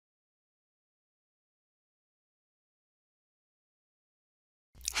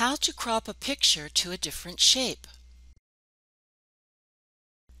How to crop a picture to a different shape.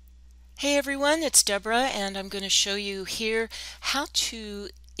 Hey everyone, it's Deborah and I'm going to show you here how to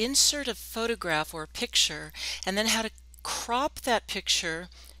insert a photograph or a picture and then how to crop that picture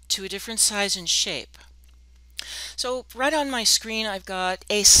to a different size and shape. So right on my screen I've got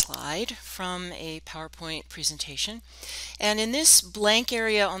a slide from a PowerPoint presentation, and in this blank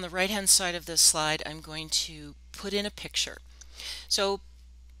area on the right hand side of the slide I'm going to put in a picture. So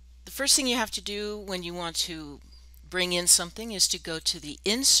the first thing you have to do when you want to bring in something is to go to the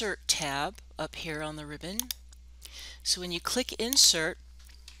Insert tab up here on the ribbon. So when you click Insert,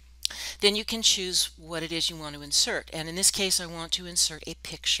 then you can choose what it is you want to insert. And in this case, I want to insert a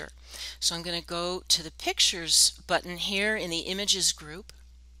picture. So I'm going to go to the Pictures button here in the Images group.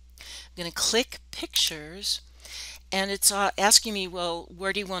 I'm going to click Pictures, and it's asking me, well,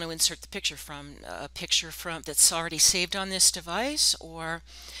 where do you want to insert the picture from? A picture from that's already saved on this device, or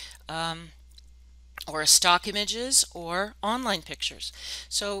stock images, or online pictures.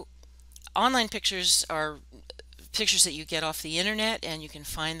 So online pictures are pictures that you get off the internet and you can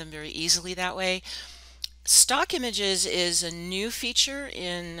find them very easily that way. Stock images is a new feature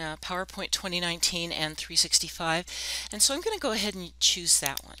in PowerPoint 2019 and 365, and so I'm going to go ahead and choose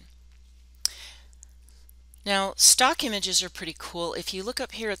that one. Now, stock images are pretty cool. If you look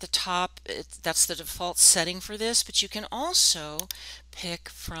up here at the top, that's the default setting for this, but you can also pick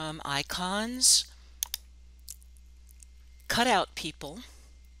from icons, cutout people,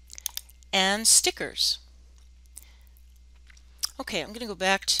 and stickers. Okay, I'm going to go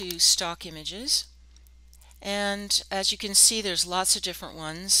back to stock images, and as you can see there's lots of different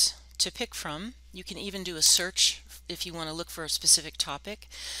ones to pick from. You can even do a search if you want to look for a specific topic.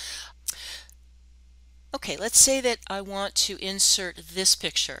 Okay, let's say that I want to insert this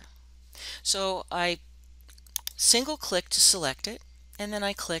picture. So I single click to select it, and then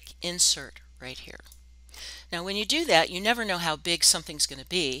I click Insert right here. Now when you do that, you never know how big something's going to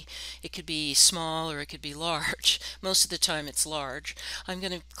be. It could be small or it could be large. Most of the time it's large. I'm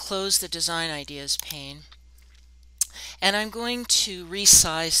going to close the Design Ideas pane, and I'm going to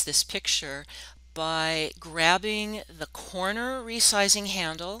resize this picture by grabbing the corner resizing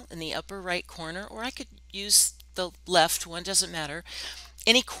handle in the upper right corner, or I could use the left one, doesn't matter,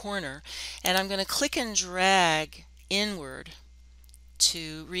 any corner, and I'm going to click and drag inward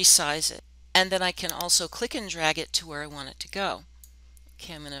to resize it. And then I can also click and drag it to where I want it to go.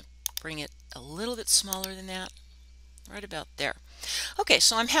 Okay, I'm going to bring it a little bit smaller than that, right about there. Okay,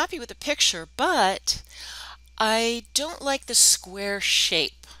 so I'm happy with the picture, but I don't like the square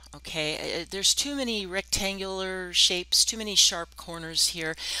shape. Okay, there's too many rectangular shapes, too many sharp corners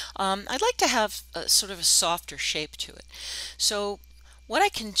here. I'd like to have sort of a softer shape to it. So what I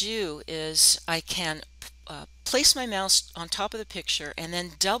can do is I can place my mouse on top of the picture and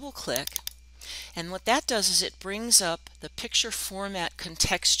then double click, and what that does is it brings up the Picture Format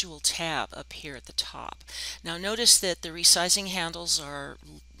Contextual tab up here at the top. Now notice that the resizing handles are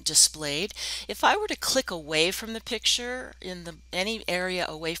displayed. If I were to click away from the picture in any area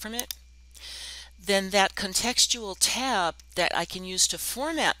away from it, then that contextual tab that I can use to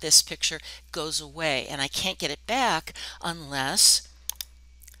format this picture goes away, and I can't get it back unless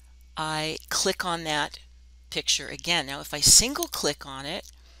I click on that picture again. Now if I single click on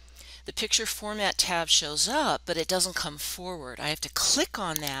it, the Picture Format tab shows up, but it doesn't come forward. I have to click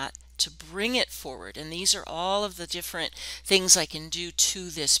on that to bring it forward, and these are all of the different things I can do to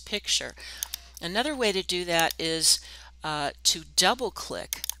this picture. Another way to do that is to double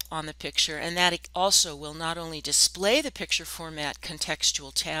click on the picture, and that also will not only display the Picture Format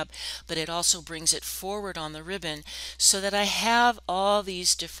Contextual tab, but it also brings it forward on the ribbon so that I have all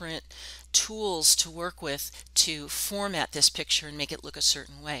these different tools to work with to format this picture and make it look a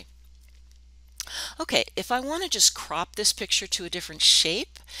certain way. Okay, if I want to just crop this picture to a different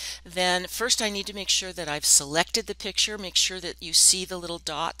shape, then first I need to make sure that I've selected the picture. Make sure that you see the little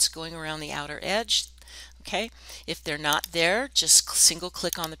dots going around the outer edge. Okay, if they're not there, just single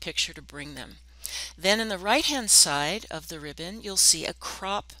click on the picture to bring them. Then in the right hand side of the ribbon you'll see a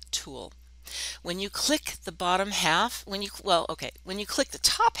crop tool. When you click the bottom half, when you click the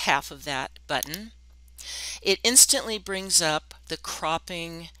top half of that button, it instantly brings up the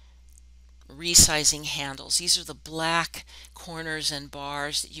cropping resizing handles. These are the black corners and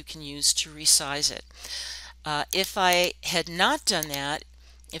bars that you can use to resize it. If I had not done that,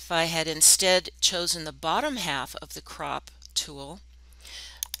 if I had instead chosen the bottom half of the crop tool,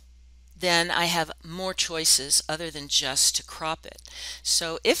 then I have more choices other than just to crop it.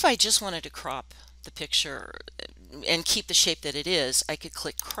 So if I just wanted to crop the picture and keep the shape that it is, I could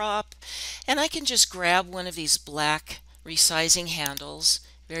click crop, and I can just grab one of these black resizing handles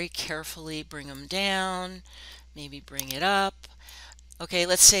very carefully bring them down, maybe bring it up. Okay,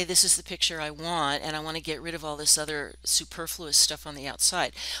 let's say this is the picture I want and I want to get rid of all this other superfluous stuff on the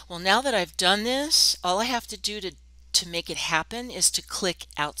outside. Well, now that I've done this, all I have to do to make it happen is to click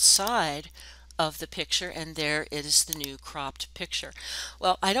outside of the picture, and there it is, the new cropped picture.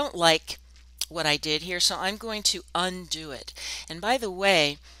 Well, I don't like what I did here, so I'm going to undo it. And by the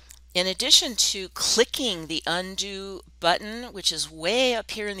way, in addition to clicking the undo button, which is way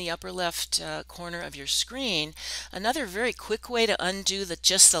up here in the upper left corner of your screen, another very quick way to undo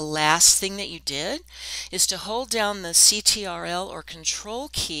just the last thing that you did is to hold down the CTRL or Control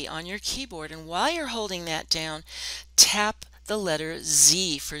key on your keyboard, and while you're holding that down, tap the letter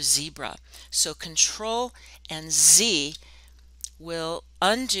Z for zebra. So Control and Z will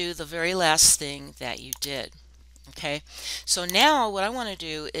undo the very last thing that you did. Okay, so now what I want to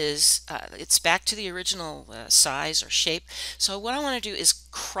do is, it's back to the original size or shape. So what I want to do is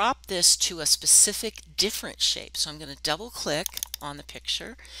crop this to a specific different shape. So I'm going to double click on the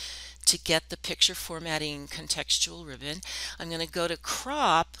picture to get the picture formatting contextual ribbon. I'm going to go to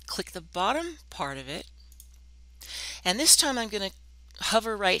crop, click the bottom part of it, and this time I'm going to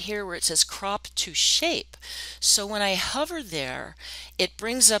hover right here where it says crop to shape. So when I hover there, it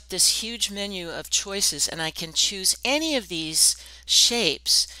brings up this huge menu of choices, and I can choose any of these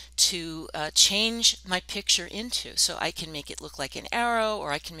shapes to change my picture into. So I can make it look like an arrow,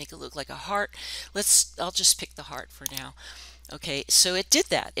 or I can make it look like a heart. I'll just pick the heart for now. Okay, so it did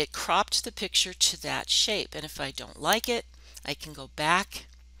that. It cropped the picture to that shape, and if I don't like it, I can go back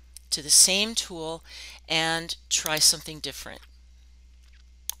to the same tool and try something different.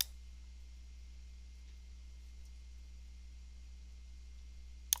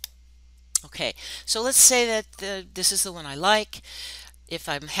 Okay, so let's say that this is the one I like. If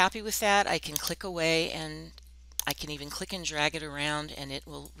I'm happy with that, I can click away, and I can even click and drag it around, and it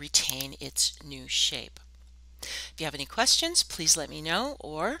will retain its new shape. If you have any questions, please let me know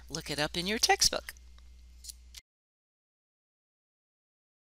or look it up in your textbook.